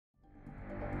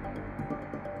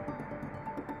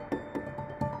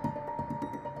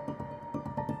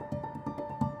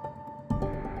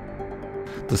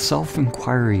The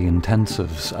self-inquiry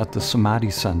intensives at the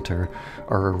Samadhi Center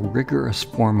are a rigorous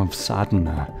form of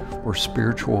sadhana, or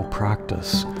spiritual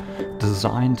practice,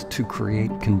 designed to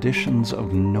create conditions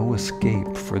of no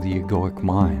escape for the egoic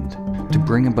mind, to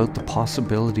bring about the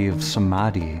possibility of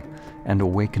samadhi and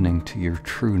awakening to your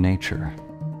true nature.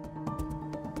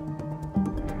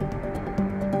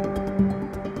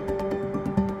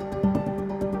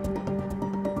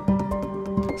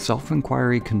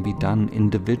 Self-inquiry can be done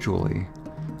individually,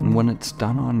 and when it's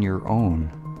done on your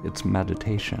own, it's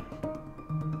meditation.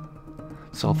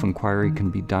 Self-inquiry can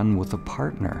be done with a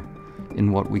partner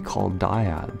in what we call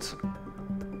dyads,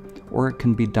 or it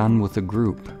can be done with a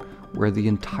group where the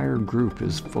entire group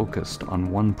is focused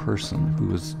on one person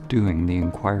who is doing the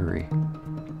inquiry.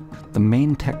 The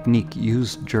main technique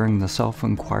used during the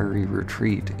self-inquiry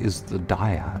retreat is the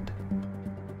dyad.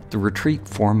 The retreat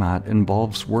format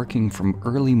involves working from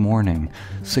early morning,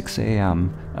 6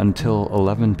 a.m., until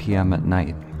 11 p.m. at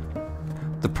night.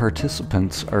 The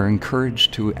participants are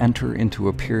encouraged to enter into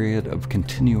a period of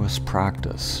continuous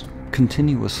practice,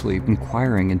 continuously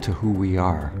inquiring into who we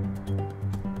are.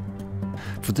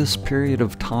 For this period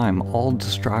of time, all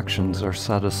distractions are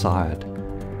set aside.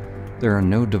 There are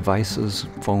no devices,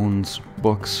 phones,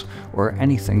 books, or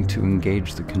anything to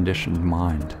engage the conditioned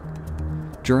mind.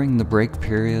 During the break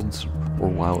periods, or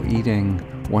while eating,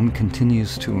 one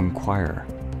continues to inquire.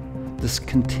 This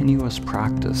continuous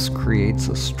practice creates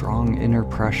a strong inner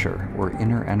pressure or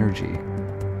inner energy.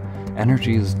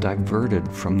 Energy is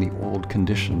diverted from the old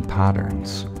conditioned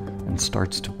patterns and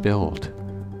starts to build.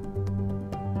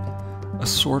 A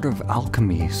sort of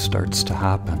alchemy starts to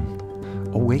happen.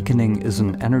 Awakening is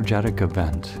an energetic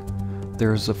event.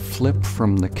 There is a flip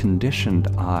from the conditioned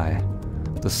I,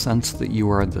 the sense that you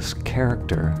are this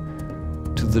character,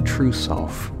 to the true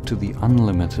self, to the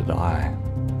unlimited I.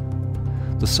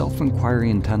 The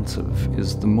self-inquiry intensive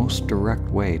is the most direct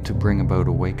way to bring about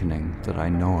awakening that I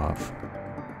know of.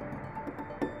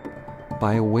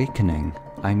 By awakening,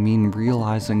 I mean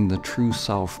realizing the true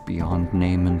self beyond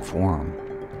name and form.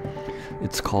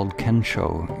 It's called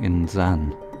Kensho in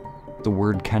Zen. The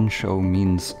word Kensho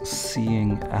means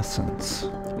seeing essence.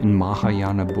 In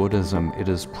Mahayana Buddhism, it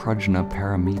is prajna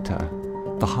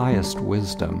paramita, the highest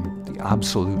wisdom, the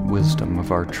absolute wisdom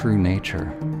of our true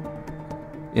nature.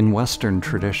 In Western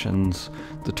traditions,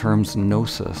 the terms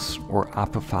gnosis or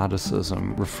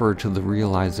apophaticism refer to the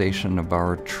realization of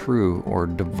our true or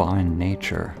divine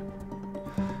nature.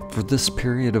 For this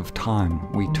period of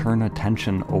time, we turn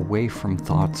attention away from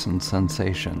thoughts and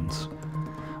sensations,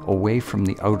 away from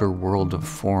the outer world of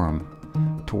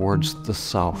form, towards the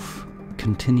self,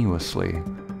 continuously.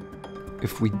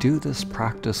 If we do this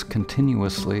practice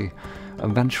continuously,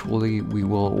 eventually we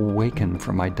will awaken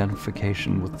from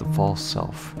identification with the false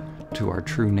self to our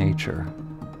true nature.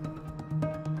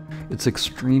 It's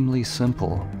extremely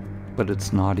simple, but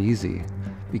it's not easy,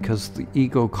 because the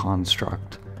ego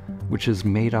construct, which is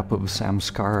made up of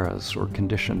samskaras or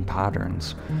conditioned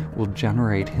patterns, will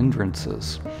generate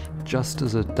hindrances, just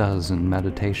as it does in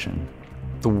meditation.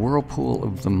 The whirlpool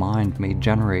of the mind may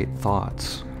generate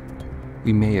thoughts.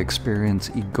 We may experience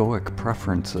egoic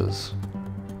preferences.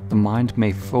 The mind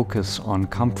may focus on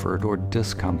comfort or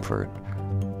discomfort.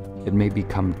 It may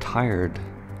become tired.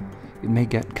 It may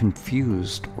get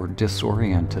confused or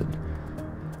disoriented.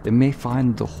 It may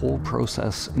find the whole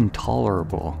process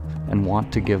intolerable and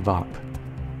want to give up.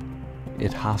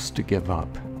 It has to give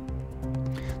up.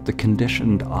 The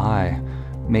conditioned I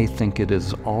may think it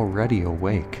is already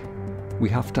awake. We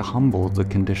have to humble the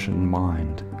conditioned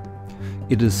mind.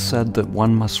 It is said that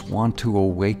one must want to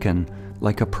awaken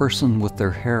like a person with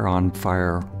their hair on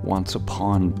fire wants a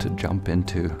pond to jump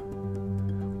into.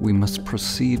 We must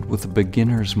proceed with a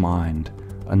beginner's mind,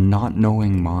 a not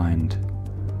knowing mind,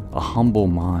 a humble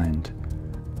mind,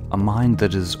 a mind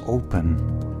that is open,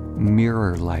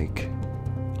 mirror-like,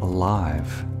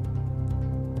 alive.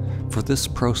 For this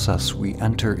process, we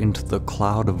enter into the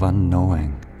cloud of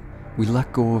unknowing. We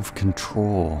let go of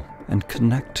control and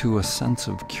connect to a sense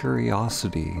of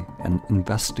curiosity and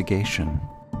investigation.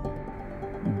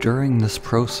 During this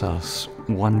process,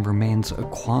 one remains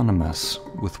equanimous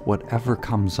with whatever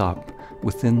comes up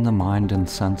within the mind and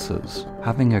senses,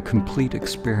 having a complete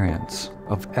experience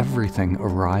of everything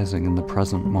arising in the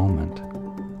present moment.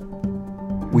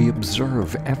 We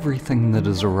observe everything that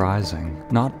is arising,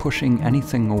 not pushing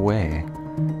anything away,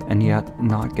 and yet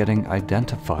not getting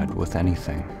identified with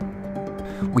anything.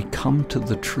 We come to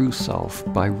the true self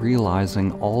by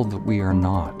realizing all that we are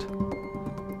not.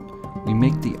 We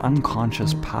make the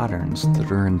unconscious patterns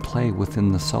that are in play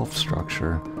within the self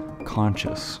structure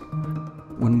conscious.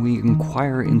 When we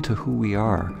inquire into who we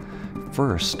are,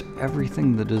 First,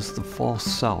 everything that is the false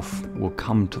self will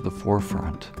come to the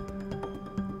forefront.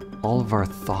 All of our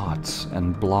thoughts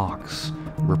and blocks,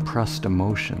 repressed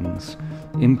emotions,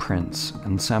 imprints,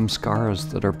 and samskaras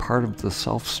that are part of the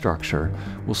self structure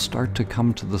will start to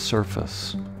come to the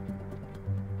surface.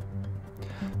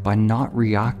 By not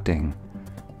reacting,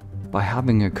 by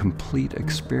having a complete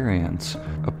experience,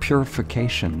 a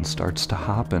purification starts to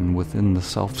happen within the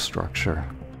self structure.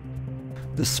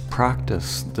 This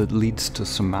practice that leads to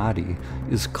samadhi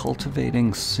is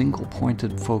cultivating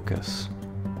single-pointed focus.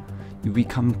 You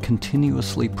become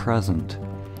continuously present,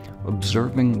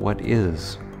 observing what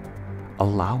is,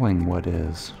 allowing what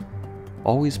is,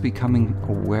 always becoming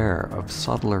aware of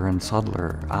subtler and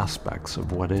subtler aspects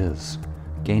of what is,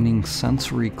 gaining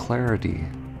sensory clarity,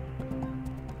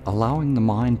 allowing the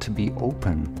mind to be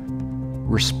open,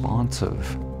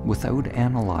 responsive, without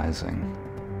analyzing.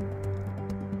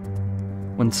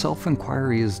 When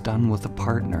self-inquiry is done with a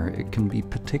partner, it can be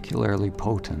particularly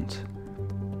potent.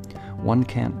 One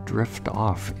can't drift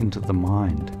off into the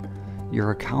mind.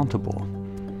 You're accountable.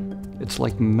 It's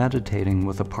like meditating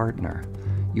with a partner.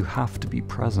 You have to be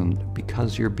present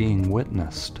because you're being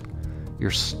witnessed. You're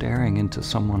staring into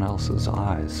someone else's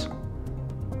eyes.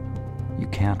 You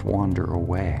can't wander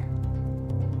away.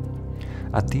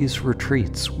 At these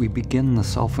retreats, we begin the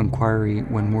self-inquiry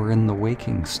when we're in the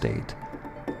waking state,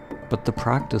 but the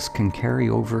practice can carry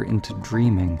over into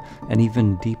dreaming and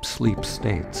even deep sleep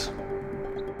states.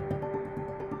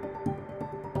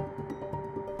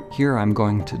 Here I'm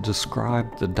going to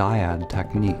describe the Dyad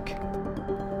technique.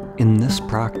 In this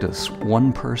practice,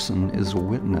 one person is a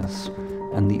witness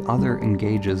and the other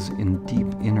engages in deep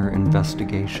inner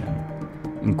investigation,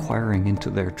 inquiring into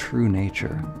their true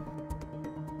nature.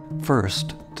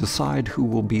 First, decide who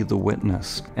will be the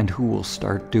witness and who will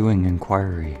start doing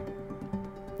inquiry.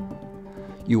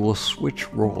 You will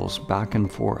switch roles back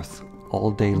and forth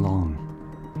all day long.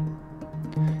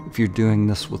 If you're doing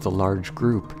this with a large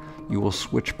group, you will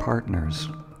switch partners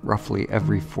roughly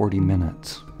every 40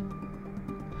 minutes.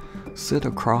 Sit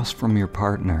across from your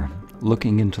partner,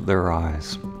 looking into their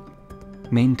eyes.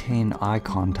 Maintain eye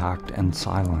contact and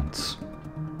silence.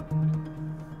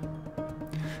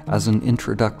 As an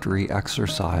introductory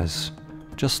exercise,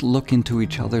 just look into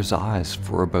each other's eyes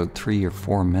for about 3 or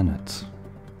 4 minutes.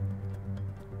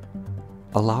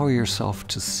 Allow yourself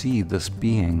to see this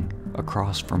being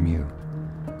across from you.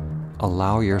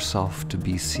 Allow yourself to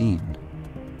be seen.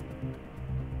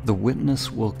 The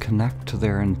witness will connect to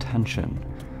their intention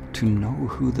to know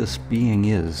who this being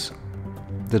is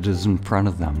that is in front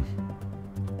of them.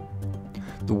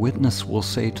 The witness will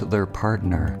say to their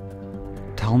partner,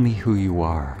 "Tell me who you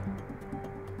are."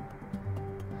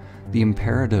 The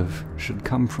imperative should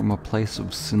come from a place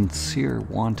of sincere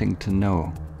wanting to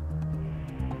know.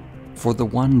 For the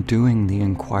one doing the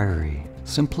inquiry,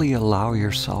 simply allow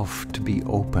yourself to be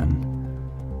open,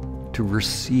 to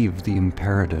receive the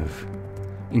imperative.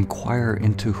 Inquire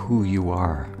into who you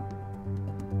are.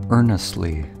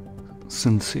 Earnestly,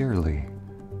 sincerely,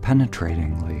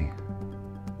 penetratingly.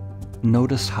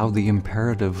 Notice how the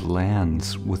imperative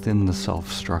lands within the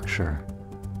self-structure.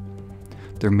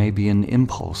 There may be an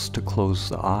impulse to close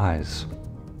the eyes,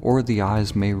 or the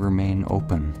eyes may remain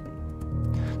open.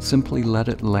 Simply let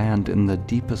it land in the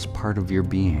deepest part of your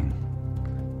being.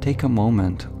 Take a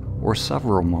moment, or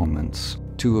several moments,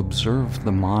 to observe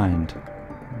the mind,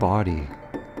 body,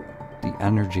 the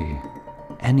energy,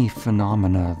 any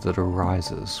phenomena that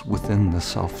arises within the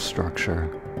self-structure.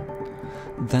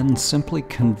 Then simply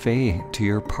convey to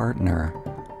your partner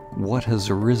what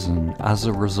has arisen as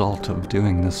a result of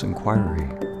doing this inquiry.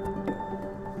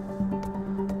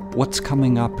 What's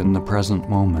coming up in the present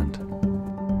moment?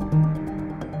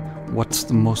 What's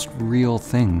the most real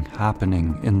thing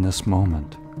happening in this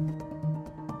moment?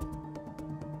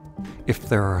 If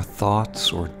there are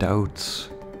thoughts or doubts,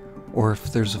 or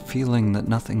if there's a feeling that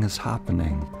nothing is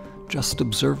happening, just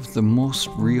observe the most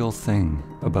real thing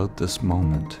about this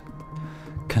moment.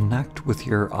 Connect with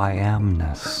your I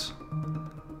amness.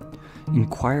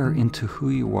 Inquire into who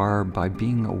you are by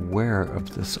being aware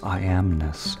of this I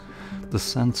amness, the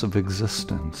sense of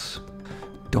existence.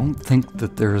 Don't think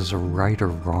that there is a right or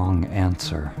wrong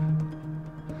answer.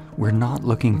 We're not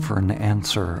looking for an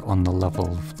answer on the level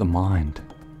of the mind.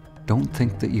 Don't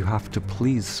think that you have to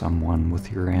please someone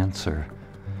with your answer.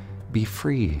 Be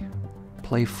free,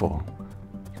 playful.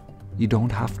 You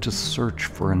don't have to search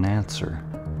for an answer.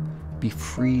 Be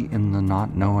free in the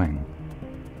not knowing.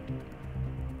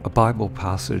 A Bible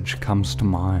passage comes to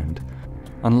mind.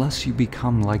 Unless you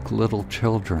become like little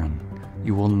children,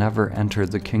 you will never enter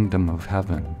the kingdom of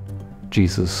heaven,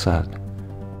 Jesus said.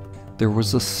 There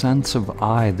was a sense of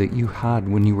I that you had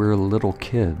when you were a little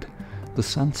kid, the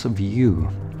sense of you,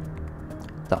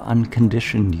 the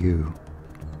unconditioned you.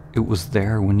 It was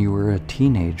there when you were a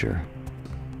teenager.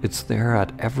 It's there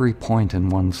at every point in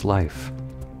one's life.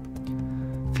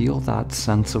 Feel that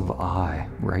sense of I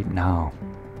right now,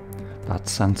 that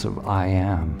sense of I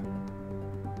am.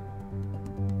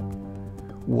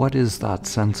 What is that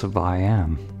sense of I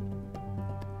am?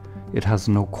 It has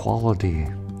no quality.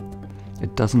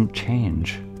 It doesn't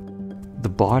change. The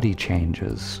body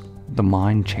changes, the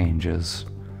mind changes,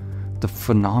 the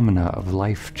phenomena of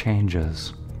life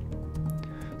changes.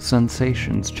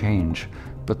 Sensations change,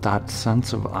 but that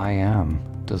sense of I am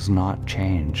does not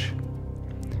change.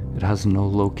 It has no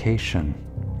location.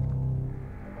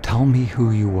 Tell me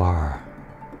who you are.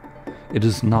 It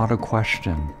is not a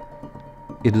question.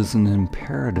 It is an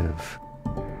imperative.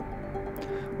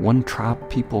 One trap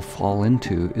people fall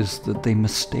into is that they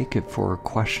mistake it for a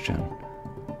question.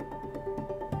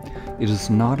 It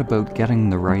is not about getting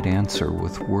the right answer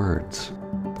with words.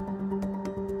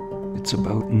 It's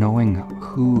about knowing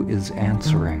who is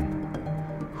answering,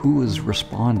 who is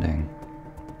responding.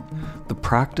 The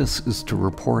practice is to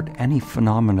report any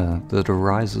phenomena that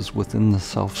arises within the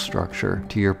self-structure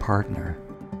to your partner,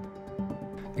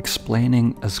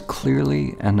 explaining as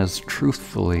clearly and as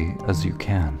truthfully as you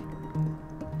can.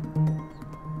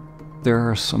 There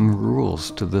are some rules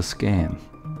to this game.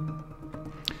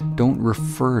 Don't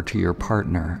refer to your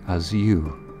partner as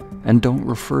you, and don't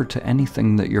refer to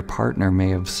anything that your partner may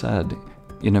have said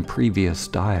in a previous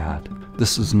dyad.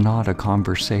 This is not a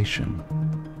conversation.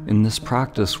 In this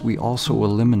practice, we also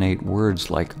eliminate words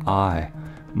like I,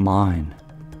 mine,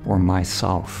 or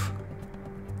myself.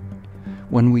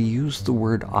 When we use the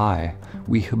word I,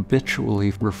 we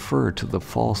habitually refer to the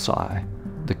false I,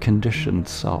 the conditioned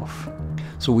self.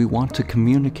 So we want to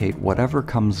communicate whatever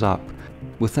comes up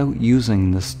without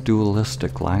using this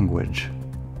dualistic language.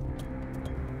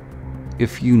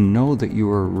 If you know that you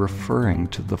are referring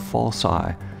to the false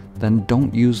I, then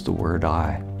don't use the word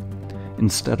I.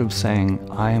 Instead of saying,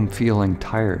 I am feeling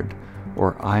tired,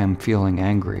 or I am feeling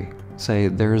angry, say,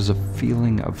 there is a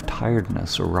feeling of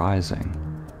tiredness arising,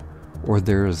 or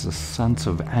there is a sense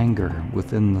of anger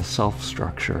within the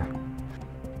self-structure.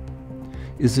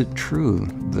 Is it true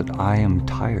that I am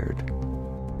tired?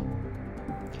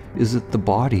 Is it the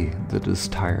body that is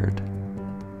tired?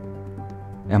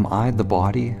 Am I the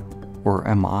body, or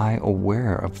am I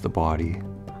aware of the body?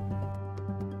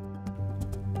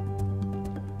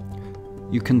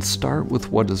 You can start with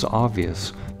what is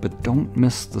obvious, but don't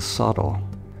miss the subtle.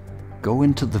 Go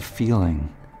into the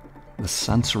feeling, the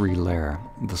sensory layer,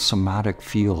 the somatic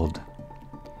field.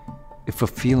 If a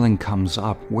feeling comes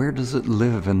up, where does it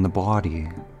live in the body?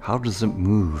 How does it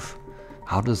move?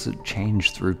 How does it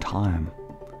change through time?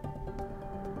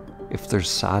 If there's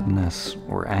sadness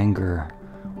or anger,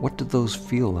 what do those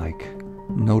feel like?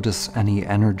 Notice any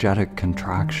energetic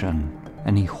contraction,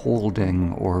 any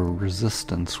holding or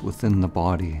resistance within the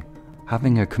body,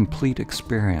 having a complete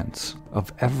experience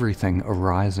of everything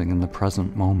arising in the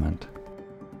present moment.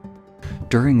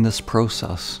 During this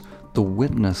process, the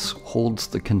witness holds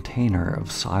the container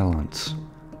of silence,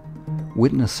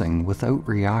 witnessing without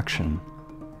reaction.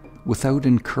 Without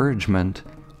encouragement,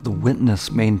 the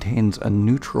witness maintains a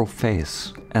neutral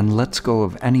face and lets go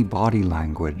of any body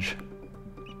language.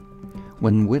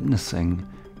 When witnessing,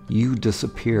 you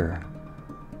disappear.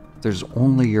 There's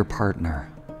only your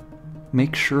partner.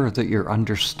 Make sure that you're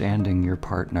understanding your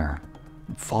partner,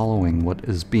 following what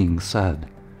is being said.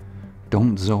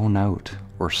 Don't zone out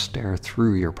or stare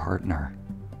through your partner.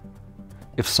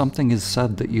 If something is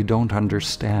said that you don't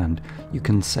understand, you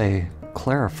can say,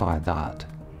 clarify that.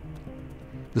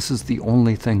 This is the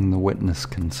only thing the witness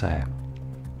can say.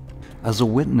 As a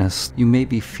witness, you may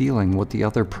be feeling what the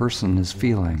other person is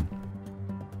feeling.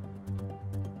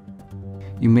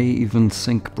 You may even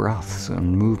sync breaths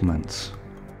and movements.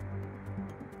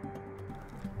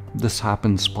 This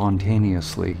happens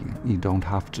spontaneously. You don't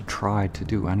have to try to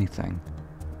do anything.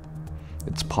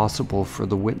 It's possible for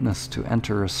the witness to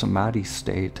enter a samadhi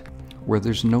state where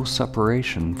there's no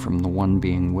separation from the one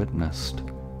being witnessed.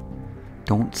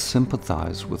 Don't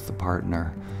sympathize with the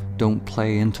partner. Don't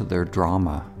play into their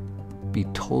drama. Be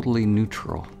totally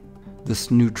neutral.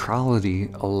 This neutrality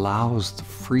allows the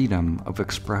freedom of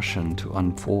expression to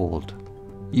unfold.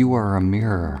 You are a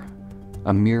mirror.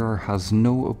 A mirror has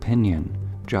no opinion,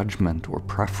 judgment, or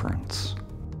preference.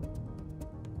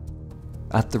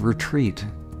 At the retreat,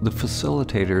 the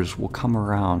facilitators will come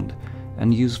around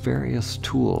and use various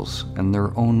tools and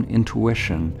their own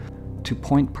intuition to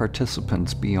point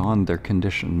participants beyond their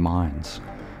conditioned minds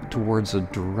towards a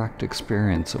direct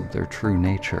experience of their true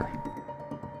nature.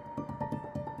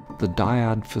 The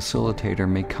dyad facilitator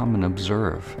may come and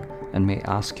observe, and may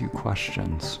ask you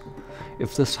questions.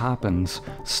 If this happens,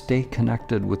 stay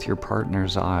connected with your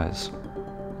partner's eyes.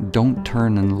 Don't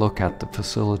turn and look at the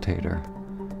facilitator.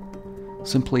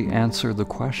 Simply answer the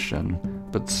question,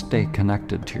 but stay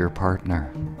connected to your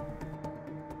partner.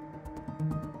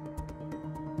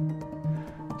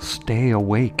 Stay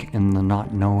awake in the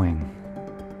not knowing.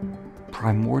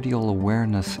 Primordial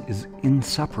awareness is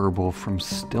inseparable from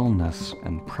stillness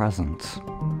and presence.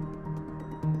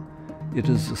 It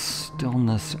is a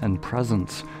stillness and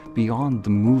presence beyond the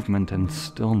movement and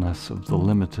stillness of the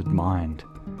limited mind.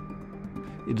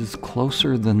 It is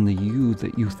closer than the you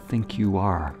that you think you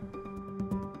are.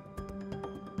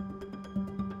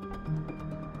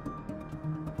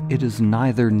 It is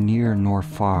neither near nor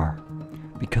far,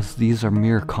 because these are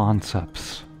mere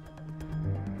concepts.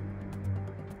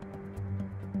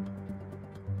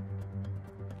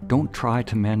 Don't try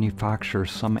to manufacture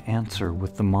some answer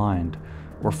with the mind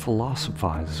or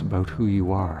philosophize about who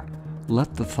you are.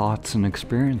 Let the thoughts and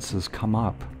experiences come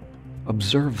up.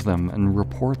 Observe them and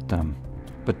report them,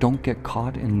 but don't get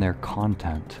caught in their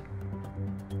content.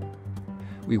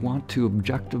 We want to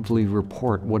objectively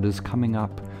report what is coming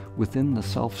up within the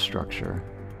self-structure.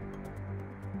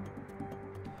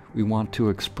 We want to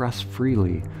express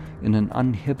freely in an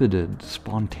uninhibited,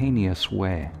 spontaneous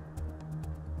way.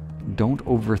 Don't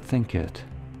overthink it.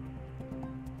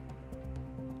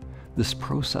 This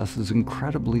process is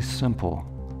incredibly simple.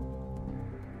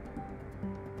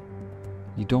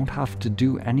 You don't have to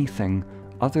do anything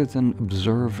other than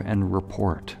observe and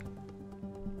report.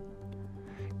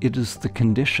 It is the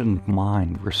conditioned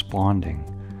mind responding,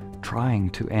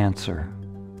 trying to answer.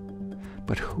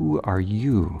 But who are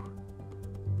you?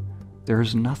 There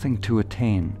is nothing to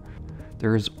attain.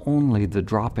 There is only the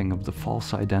dropping of the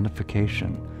false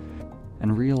identification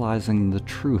and realizing the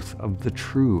truth of the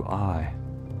true I.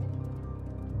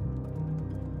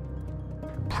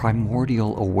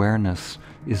 Primordial awareness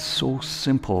is so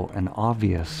simple and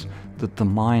obvious that the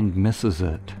mind misses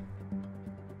it.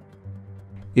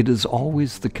 It is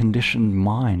always the conditioned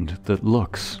mind that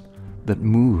looks, that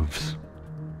moves.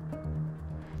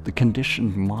 The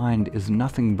conditioned mind is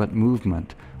nothing but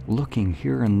movement, looking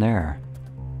here and there.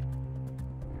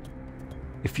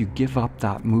 If you give up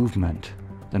that movement,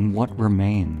 then what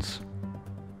remains?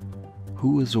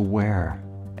 Who is aware,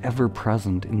 ever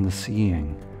present in the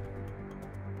seeing?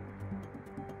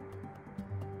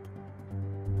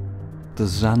 The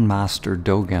Zen master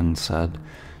Dogen said,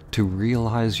 "To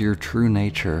realize your true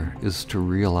nature is to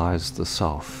realize the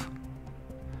self.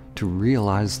 To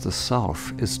realize the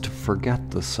self is to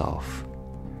forget the self.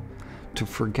 To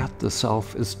forget the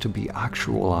self is to be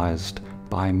actualized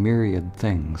by myriad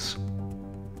things.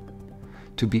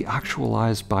 To be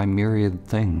actualized by myriad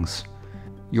things,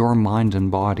 your mind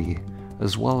and body,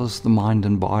 as well as the mind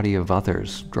and body of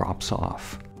others, drops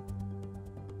off.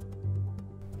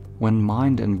 When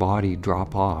mind and body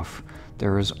drop off,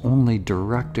 there is only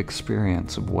direct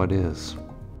experience of what is.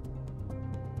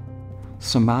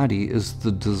 Samadhi is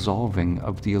the dissolving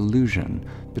of the illusion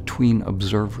between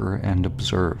observer and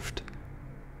observed,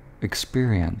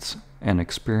 experience and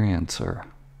experiencer.